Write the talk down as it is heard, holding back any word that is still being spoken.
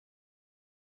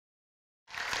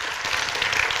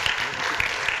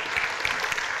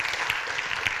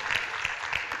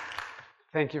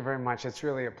Thank you very much. It's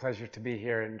really a pleasure to be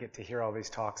here and get to hear all these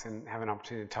talks and have an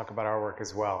opportunity to talk about our work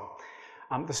as well.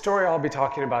 The story I'll be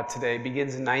talking about today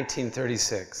begins in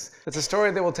 1936. It's a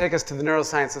story that will take us to the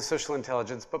neuroscience of social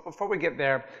intelligence, but before we get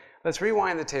there, let's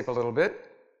rewind the tape a little bit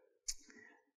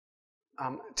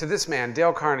to this man,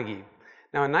 Dale Carnegie.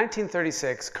 Now in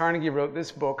 1936, Carnegie wrote this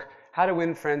book, How to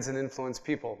Win Friends and Influence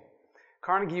People.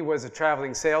 Carnegie was a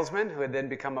traveling salesman who had then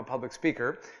become a public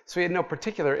speaker, so he had no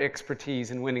particular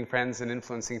expertise in winning friends and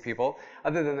influencing people,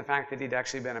 other than the fact that he'd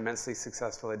actually been immensely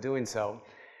successful at doing so.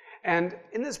 And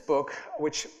in this book,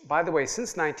 which, by the way,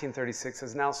 since 1936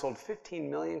 has now sold 15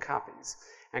 million copies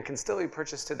and can still be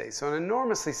purchased today, so an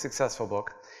enormously successful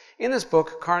book, in this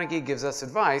book, Carnegie gives us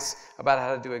advice about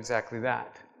how to do exactly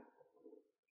that.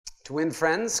 To win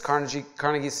friends,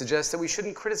 Carnegie suggests that we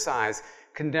shouldn't criticize,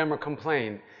 condemn, or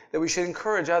complain, that we should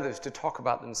encourage others to talk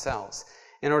about themselves.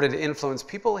 In order to influence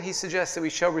people, he suggests that we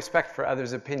show respect for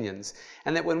others' opinions,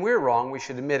 and that when we're wrong, we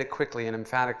should admit it quickly and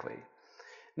emphatically.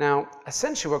 Now,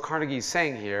 essentially what Carnegie is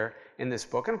saying here in this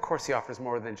book, and of course he offers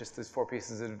more than just these 4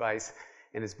 pieces of advice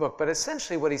in his book, but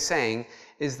essentially what he's saying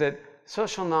is that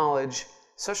social knowledge,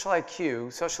 social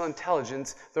IQ, social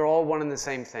intelligence, they're all one and the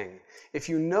same thing. If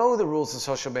you know the rules of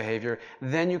social behavior,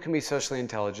 then you can be socially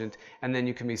intelligent, and then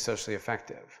you can be socially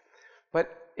effective.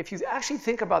 But if you actually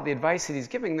think about the advice that he's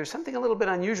giving, there's something a little bit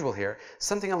unusual here,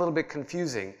 something a little bit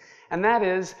confusing, and that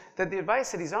is that the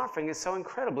advice that he's offering is so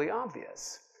incredibly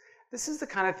obvious. This is the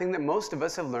kind of thing that most of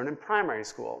us have learned in primary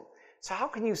school. So how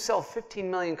can you sell 15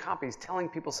 million copies telling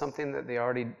people something that they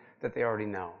already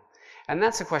know? And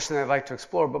that's a question that I'd like to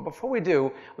explore, but before we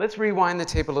do, let's rewind the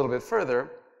tape a little bit further,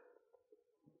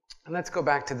 and let's go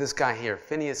back to this guy here,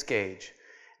 Phineas Gage.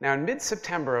 Now, in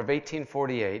mid-September of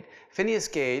 1848, Phineas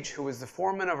Gage, who was the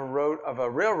foreman of a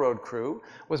railroad crew,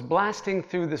 was blasting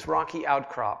through this rocky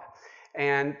outcrop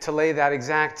and to lay that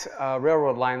exact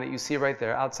railroad line that you see right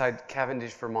there outside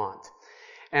Cavendish, Vermont.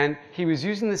 And he was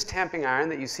using this tamping iron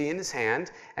that you see in his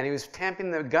hand, and he was tamping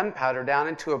the gunpowder down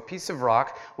into a piece of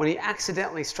rock when he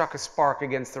accidentally struck a spark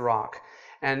against the rock,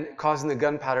 and causing the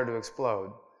gunpowder to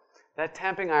explode. That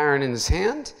tamping iron in his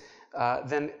hand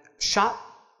then shot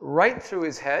right through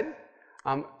his head,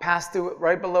 passed through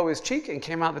right below his cheek, and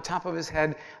came out the top of his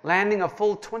head, landing a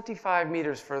full 25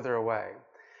 meters further away.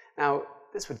 Now,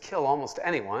 this would kill almost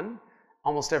anyone,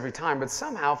 almost every time, but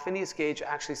somehow Phineas Gage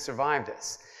actually survived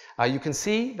this. You can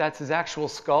see that's his actual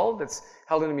skull that's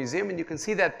held in a museum, and you can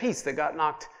see that piece that got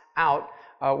knocked out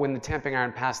when the tamping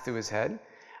iron passed through his head.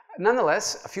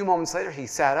 Nonetheless, a few moments later, he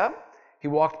sat up, he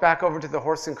walked back over to the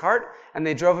horse and cart, and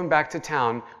they drove him back to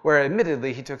town, where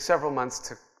admittedly he took several months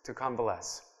to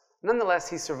convalesce. Nonetheless,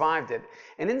 he survived it,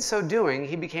 and in so doing,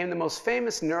 he became the most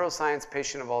famous neuroscience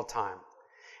patient of all time.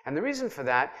 And the reason for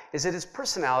that is that his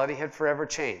personality had forever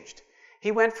changed.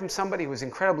 He went from somebody who was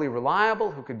incredibly reliable,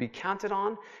 who could be counted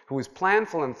on, who was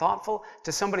planful and thoughtful,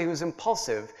 to somebody who was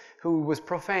impulsive, who was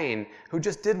profane, who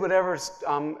just did whatever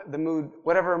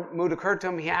mood occurred to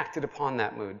him, he acted upon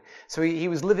that mood. So he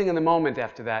was living in the moment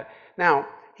after that. Now,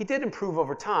 he did improve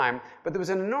over time, but there was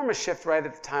an enormous shift right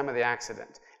at the time of the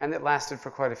accident, and it lasted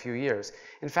for quite a few years.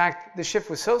 In fact, the shift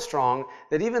was so strong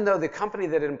that even though the company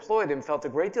that employed him felt a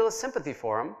great deal of sympathy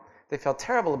for him, they felt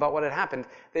terrible about what had happened,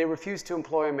 they refused to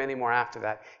employ him anymore after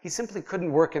that. He simply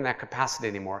couldn't work in that capacity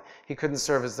anymore. He couldn't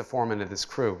serve as the foreman of this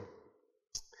crew.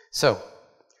 So,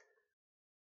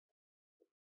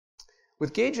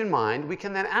 with Gage in mind, we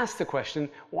can then ask the question,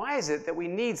 why is it that we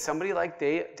need somebody like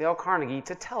Dale Carnegie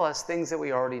to tell us things that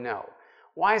we already know?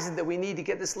 Why is it that we need to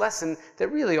get this lesson that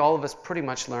really all of us pretty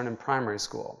much learn in primary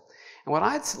school? And what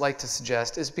I'd like to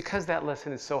suggest is because that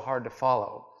lesson is so hard to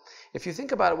follow. If you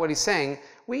think about what he's saying,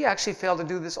 we actually fail to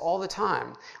do this all the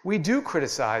time. We do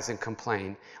criticize and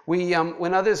complain.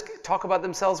 When others talk about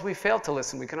themselves, we fail to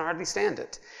listen. We can hardly stand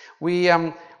it. We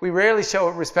rarely show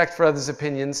respect for others'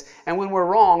 opinions, and when we're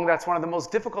wrong, that's one of the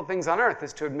most difficult things on earth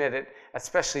is to admit it,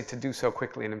 especially to do so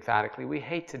quickly and emphatically. We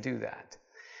hate to do that.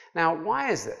 Now,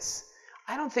 why is this?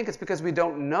 I don't think it's because we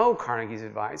don't know Carnegie's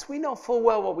advice. We know full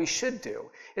well what we should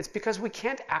do. It's because we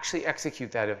can't actually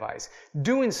execute that advice.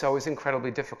 Doing so is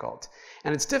incredibly difficult.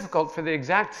 And it's difficult for the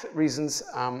exact reasons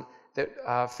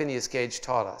that Phineas Gage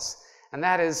taught us. And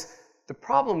that is, the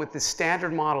problem with this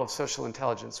standard model of social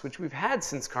intelligence, which we've had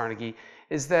since Carnegie,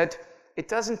 is that it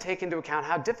doesn't take into account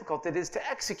how difficult it is to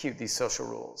execute these social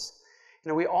rules. You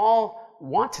know, we all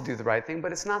want to do the right thing,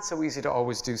 but it's not so easy to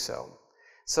always do so.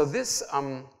 So this,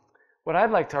 what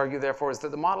I'd like to argue, therefore, is that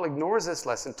the model ignores this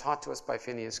lesson taught to us by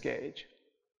Phineas Gage.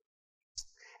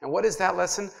 And what is that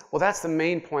lesson? Well, that's the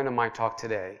main point of my talk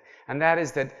today. And that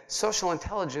is that social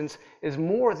intelligence is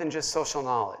more than just social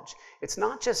knowledge. It's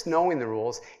not just knowing the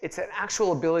rules, it's an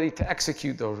actual ability to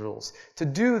execute those rules, to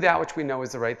do that which we know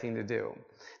is the right thing to do.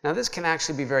 Now, this can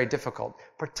actually be very difficult,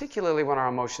 particularly when our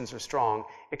emotions are strong.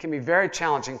 It can be very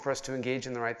challenging for us to engage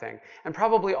in the right thing. And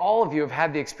probably all of you have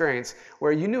had the experience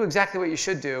where you knew exactly what you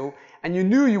should do, and you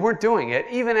knew you weren't doing it,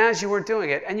 even as you weren't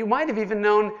doing it, and you might have even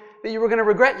known that you were going to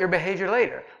regret your behavior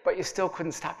later, but you still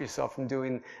couldn't stop yourself from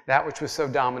doing that which was so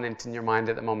dominant in your mind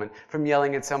at the moment, from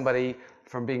yelling at somebody,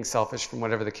 from being selfish, from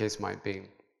whatever the case might be.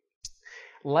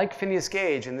 Like Phineas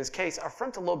Gage, in this case, our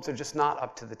frontal lobes are just not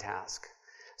up to the task.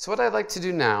 So what I'd like to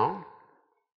do now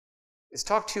is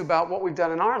talk to you about what we've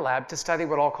done in our lab to study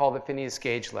what I'll call the Phineas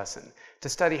Gage lesson, to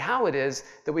study how it is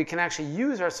that we can actually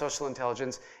use our social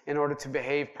intelligence in order to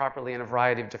behave properly in a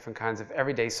variety of different kinds of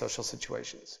everyday social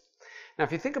situations. Now,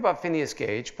 if you think about Phineas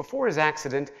Gage, before his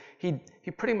accident, he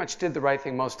pretty much did the right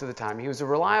thing most of the time. He was a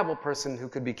reliable person who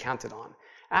could be counted on.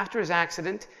 After his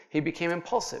accident, he became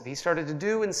impulsive. He started to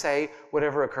do and say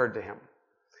whatever occurred to him.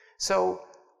 So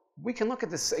we can look at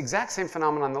this exact same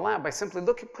phenomenon in the lab by simply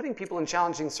putting people in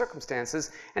challenging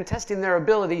circumstances and testing their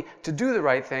ability to do the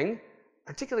right thing,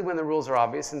 particularly when the rules are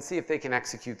obvious, and see if they can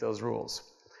execute those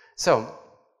rules. So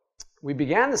we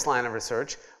began this line of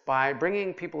research by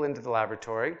bringing people into the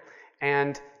laboratory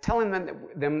and telling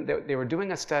them that they were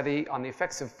doing a study on the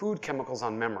effects of food chemicals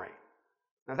on memory.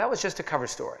 Now, that was just a cover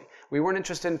story. We weren't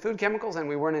interested in food chemicals, and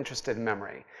we weren't interested in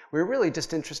memory. We were really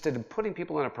just interested in putting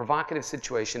people in a provocative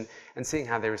situation and seeing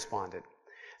how they responded.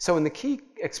 So in the key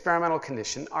experimental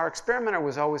condition, our experimenter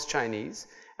was always Chinese,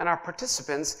 and our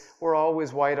participants were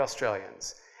always white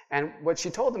Australians. And what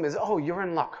she told them is, oh, you're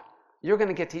in luck. You're going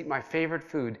to get to eat my favorite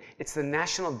food. It's the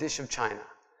national dish of China.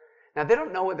 Now, they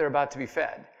don't know what they're about to be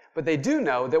fed, but they do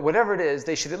know that whatever it is,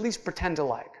 they should at least pretend to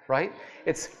like, right?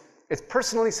 It's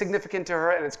personally significant to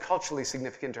her, and it's culturally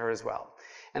significant to her as well.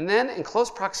 And then, in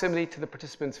close proximity to the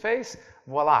participant's face,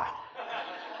 voila.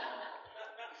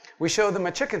 We show them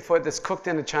a chicken foot that's cooked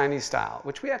in a Chinese style,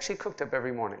 which we actually cooked up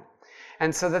every morning.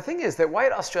 And so the thing is that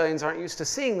white Australians aren't used to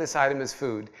seeing this item as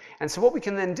food. And so what we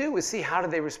can then do is see how do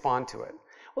they respond to it.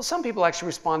 Well, some people actually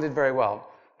responded very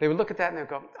well. They would look at that and they'd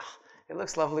go, oh, it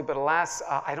looks lovely, but alas,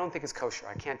 I don't think it's kosher.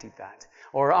 I can't eat that.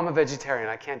 Or I'm a vegetarian.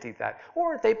 I can't eat that.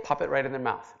 Or they pop it right in their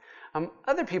mouth.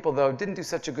 Other people, though, didn't do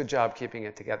such a good job keeping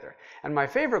it together. And my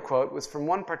favorite quote was from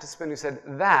one participant who said,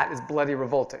 that is bloody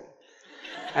revolting.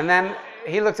 And then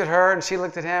he looked at her and she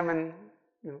looked at him and,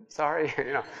 sorry,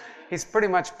 he's pretty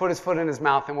much put his foot in his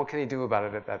mouth, and what can he do about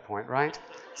it at that point, right?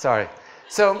 Sorry.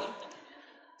 So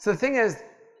the thing is,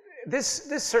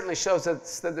 this certainly shows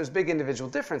us that there's big individual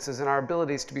differences in our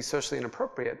abilities to be socially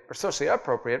inappropriate or socially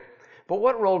appropriate, but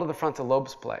what role do the frontal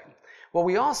lobes play? Well,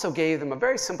 we also gave them a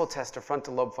very simple test of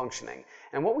frontal lobe functioning.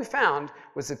 And what we found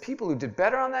was that people who did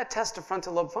better on that test of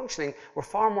frontal lobe functioning were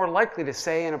far more likely to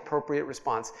say an appropriate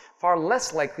response, far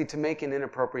less likely to make an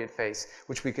inappropriate face,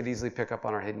 which we could easily pick up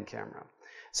on our hidden camera.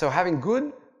 So having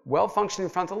good, well-functioning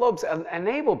frontal lobes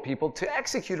enabled people to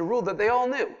execute a rule that they all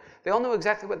knew. They all knew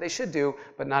exactly what they should do,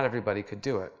 but not everybody could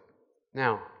do it.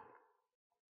 Now,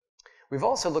 we've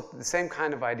also looked at the same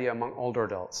kind of idea among older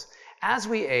adults. As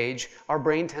we age, our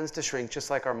brain tends to shrink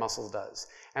just like our muscles does.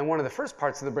 And one of the first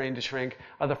parts of the brain to shrink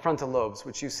are the frontal lobes,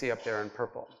 which you see up there in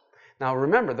purple. Now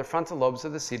remember, the frontal lobes are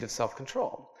the seat of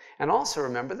self-control. And also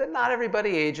remember that not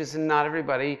everybody ages and not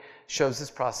everybody shows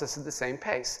this process at the same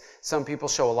pace. Some people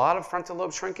show a lot of frontal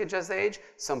lobe shrinkage as they age,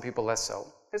 some people less so.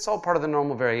 It's all part of the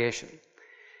normal variation.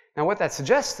 Now what that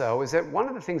suggests, though, is that one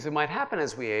of the things that might happen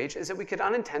as we age is that we could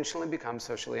unintentionally become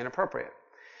socially inappropriate.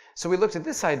 So we looked at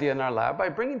this idea in our lab by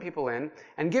bringing people in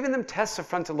and giving them tests of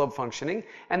frontal lobe functioning,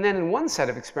 and then in one set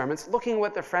of experiments, looking at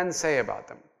what their friends say about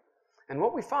them. And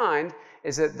what we find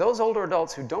is that those older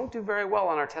adults who don't do very well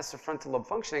on our tests of frontal lobe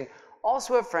functioning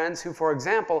also have friends who, for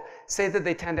example, say that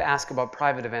they tend to ask about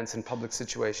private events in public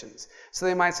situations. So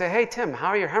they might say, hey, Tim, how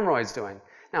are your hemorrhoids doing?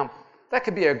 Now, that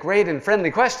could be a great and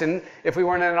friendly question if we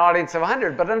weren't in an audience of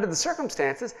 100, but under the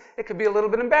circumstances, it could be a little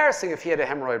bit embarrassing if he had a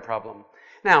hemorrhoid problem.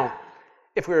 Now,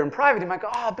 if we were in private, he might go,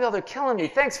 oh, Bill, they're killing me.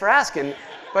 Thanks for asking.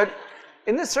 But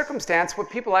in this circumstance, what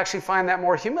people actually find that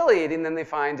more humiliating than they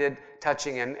find it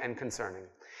touching and concerning.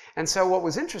 And so what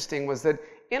was interesting was that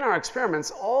in our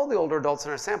experiments, all the older adults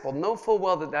in our sample know full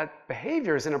well that that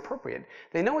behavior is inappropriate.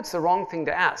 They know it's the wrong thing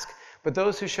to ask. But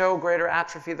those who show greater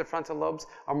atrophy of the frontal lobes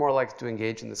are more likely to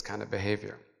engage in this kind of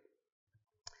behavior.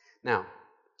 Now,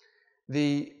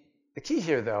 the key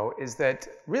here, though, is that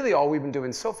really all we've been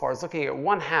doing so far is looking at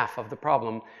one half of the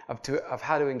problem of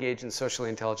how to engage in socially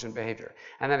intelligent behavior.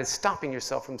 And that is stopping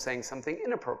yourself from saying something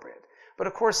inappropriate. But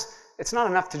of course, it's not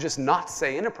enough to just not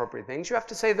say inappropriate things. You have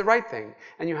to say the right thing,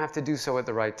 and you have to do so at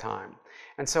the right time.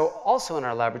 And so also in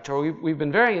our laboratory, we've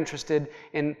been very interested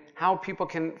in how people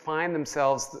can find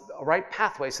themselves a right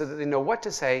pathway so that they know what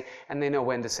to say and they know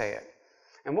when to say it.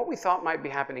 And what we thought might be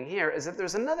happening here is that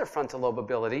there's another frontal lobe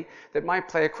ability that might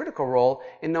play a critical role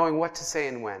in knowing what to say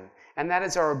and when. And that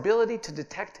is our ability to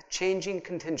detect changing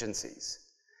contingencies.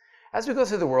 As we go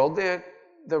through the world,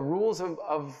 the rules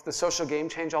of the social game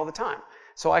change all the time.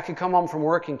 So I could come home from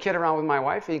work and kid around with my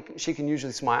wife. She can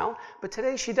usually smile, but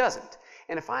today she doesn't.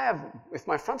 And if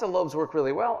my frontal lobes work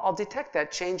really well, I'll detect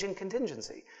that change in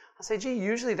contingency. I'll say, gee,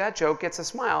 usually that joke gets a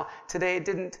smile. Today it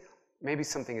didn't. Maybe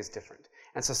something is different.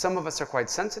 And so some of us are quite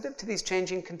sensitive to these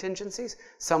changing contingencies,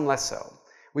 some less so.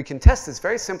 We can test this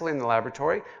very simply in the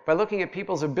laboratory by looking at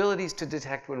people's abilities to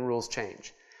detect when rules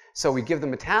change. So we give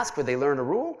them a task where they learn a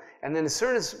rule, and then as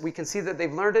soon as we can see that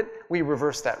they've learned it, we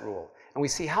reverse that rule. And we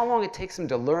see how long it takes them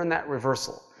to learn that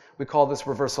reversal. We call this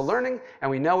reversal learning,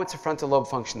 and we know it's a frontal lobe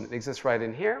function that exists right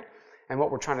in here. And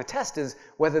what we're trying to test is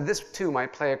whether this too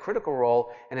might play a critical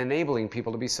role in enabling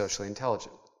people to be socially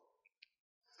intelligent.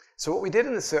 So what we did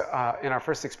in our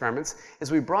first experiments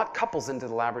is we brought couples into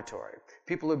the laboratory,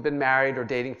 people who've been married or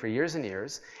dating for years and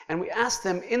years, and we asked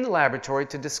them in the laboratory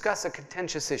to discuss a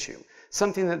contentious issue,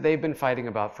 something that they've been fighting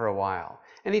about for a while.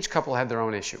 And each couple had their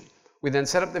own issue. We then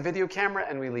set up the video camera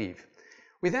and we leave.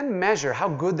 We then measure how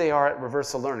good they are at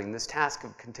reversal learning, this task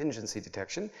of contingency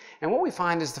detection, and what we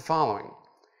find is the following.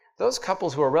 Those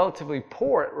couples who are relatively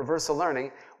poor at reversal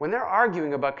learning, when they're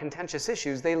arguing about contentious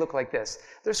issues, they look like this.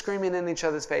 They're screaming in each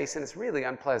other's face, and it's really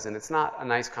unpleasant. It's not a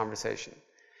nice conversation.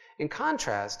 In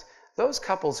contrast, those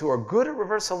couples who are good at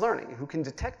reversal learning, who can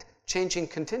detect changing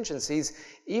contingencies,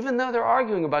 even though they're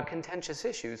arguing about contentious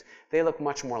issues, they look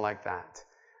much more like that.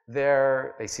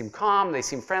 They seem calm, they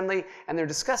seem friendly, and they're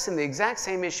discussing the exact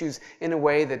same issues in a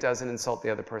way that doesn't insult the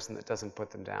other person, that doesn't put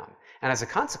them down. And as a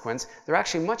consequence, they're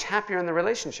actually much happier in the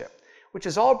relationship, which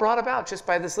is all brought about just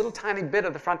by this little tiny bit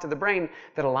of the front of the brain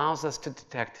that allows us to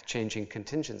detect changing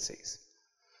contingencies.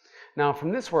 Now,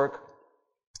 from this work,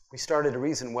 we started to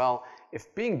reason, well,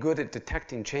 if being good at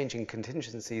detecting changing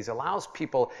contingencies allows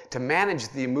people to manage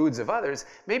the moods of others,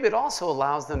 maybe it also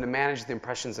allows them to manage the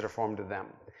impressions that are formed of them.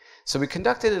 So we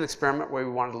conducted an experiment where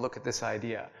we wanted to look at this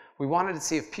idea. We wanted to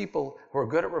see if people who are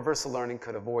good at reversal learning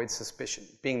could avoid suspicion,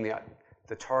 being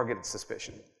the target of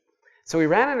suspicion. So we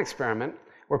ran an experiment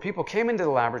where people came into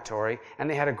the laboratory and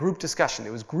they had a group discussion.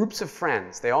 It was groups of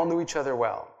friends. They all knew each other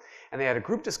well. And they had a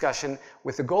group discussion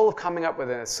with the goal of coming up with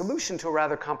a solution to a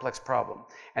rather complex problem.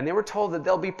 And they were told that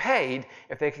they'll be paid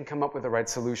if they can come up with the right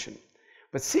solution.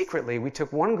 But secretly, we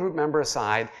took one group member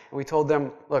aside and we told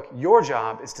them, look, your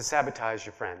job is to sabotage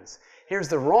your friends. Here's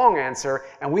the wrong answer,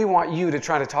 and we want you to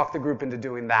try to talk the group into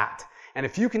doing that. And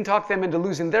if you can talk them into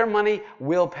losing their money,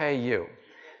 we'll pay you.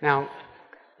 Now,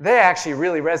 they actually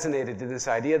really resonated to this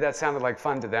idea. That sounded like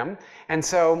fun to them. And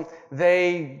so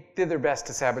they did their best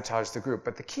to sabotage the group.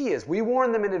 But the key is, we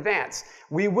warned them in advance.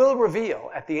 We will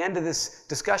reveal at the end of this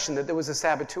discussion that there was a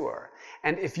saboteur.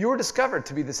 And if you're discovered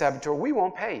to be the saboteur, we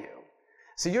won't pay you.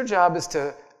 So your job is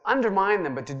to undermine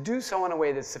them, but to do so in a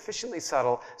way that's sufficiently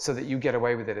subtle so that you get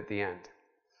away with it at the end.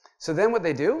 So then what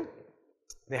they do,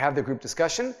 they have the group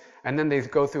discussion, and then they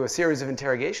go through a series of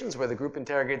interrogations where the group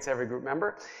interrogates every group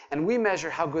member, and we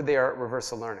measure how good they are at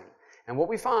reversal learning. And what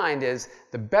we find is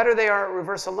the better they are at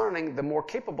reversal learning, the more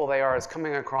capable they are as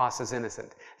coming across as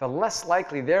innocent. The less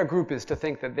likely their group is to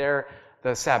think that they're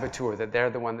the saboteur, that they're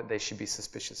the one that they should be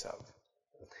suspicious of.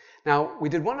 Now, we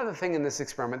did one other thing in this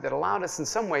experiment that allowed us in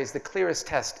some ways the clearest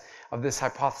test of this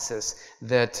hypothesis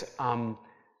that,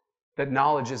 that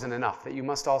knowledge isn't enough, that you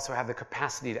must also have the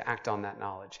capacity to act on that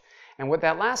knowledge. And what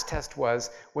that last test was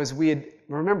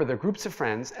remember, they're groups of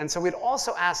friends, and so we'd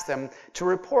also asked them to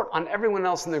report on everyone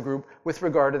else in the group with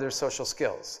regard to their social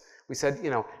skills. We said,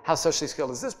 how socially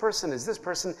skilled is this person,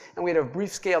 and we had a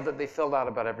brief scale that they filled out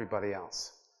about everybody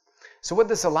else. So what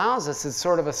this allows us is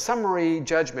sort of a summary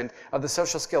judgment of the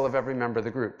social skill of every member of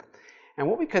the group. And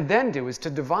what we could then do is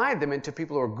to divide them into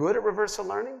people who are good at reversal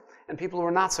learning and people who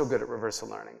are not so good at reversal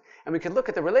learning. And we could look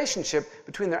at the relationship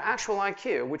between their actual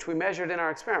IQ, which we measured in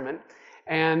our experiment,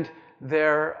 and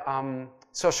their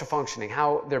social functioning,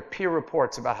 how their peer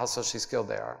reports about how socially skilled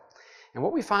they are. And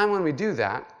what we find when we do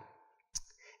that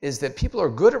is that people are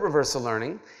good at reversal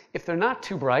learning. If they're not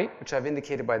too bright, which I've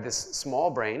indicated by this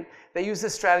small brain, they use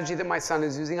this strategy that my son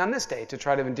is using on this day to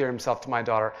try to endear himself to my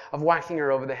daughter, of whacking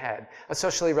her over the head, a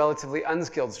socially relatively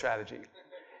unskilled strategy.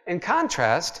 In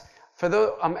contrast,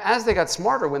 as they got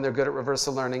smarter when they're good at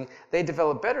reversal learning, they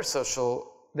develop better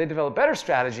social they develop better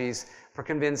strategies for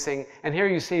convincing. And here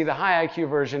you see the high IQ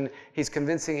version. He's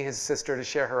convincing his sister to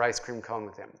share her ice cream cone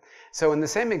with him. So in the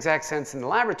same exact sense in the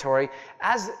laboratory,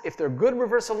 as if they're good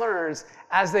reversal learners,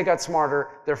 as they got smarter,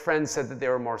 their friends said that they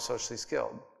were more socially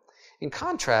skilled. In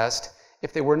contrast,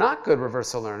 if they were not good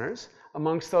reversal learners,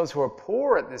 amongst those who were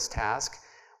poor at this task,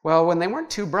 well, when they weren't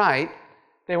too bright,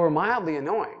 they were mildly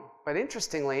annoying. But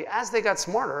interestingly, as they got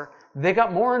smarter, they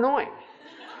got more annoying.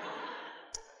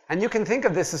 And you can think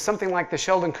of this as something like the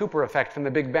Sheldon Cooper effect from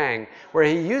The Big Bang, where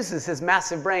he uses his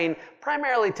massive brain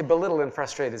primarily to belittle and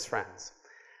frustrate his friends.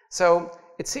 So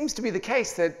it seems to be the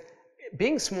case that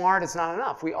being smart is not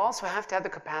enough. We also have to have the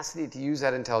capacity to use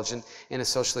that intelligence in a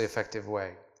socially effective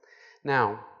way.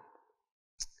 Now,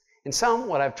 in sum,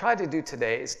 what I've tried to do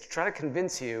today is to try to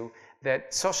convince you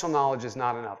that social knowledge is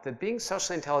not enough, that being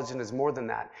socially intelligent is more than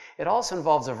that. It also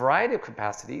involves a variety of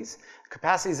capacities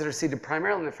that are seated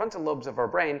primarily in the frontal lobes of our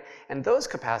brain, and those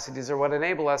capacities are what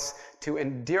enable us to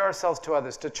endear ourselves to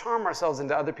others, to charm ourselves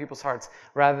into other people's hearts,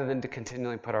 rather than to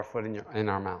continually put our foot in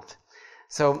our mouth.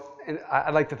 So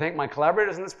I'd like to thank my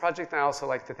collaborators in this project, and I also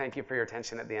like to thank you for your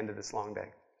attention at the end of this long day.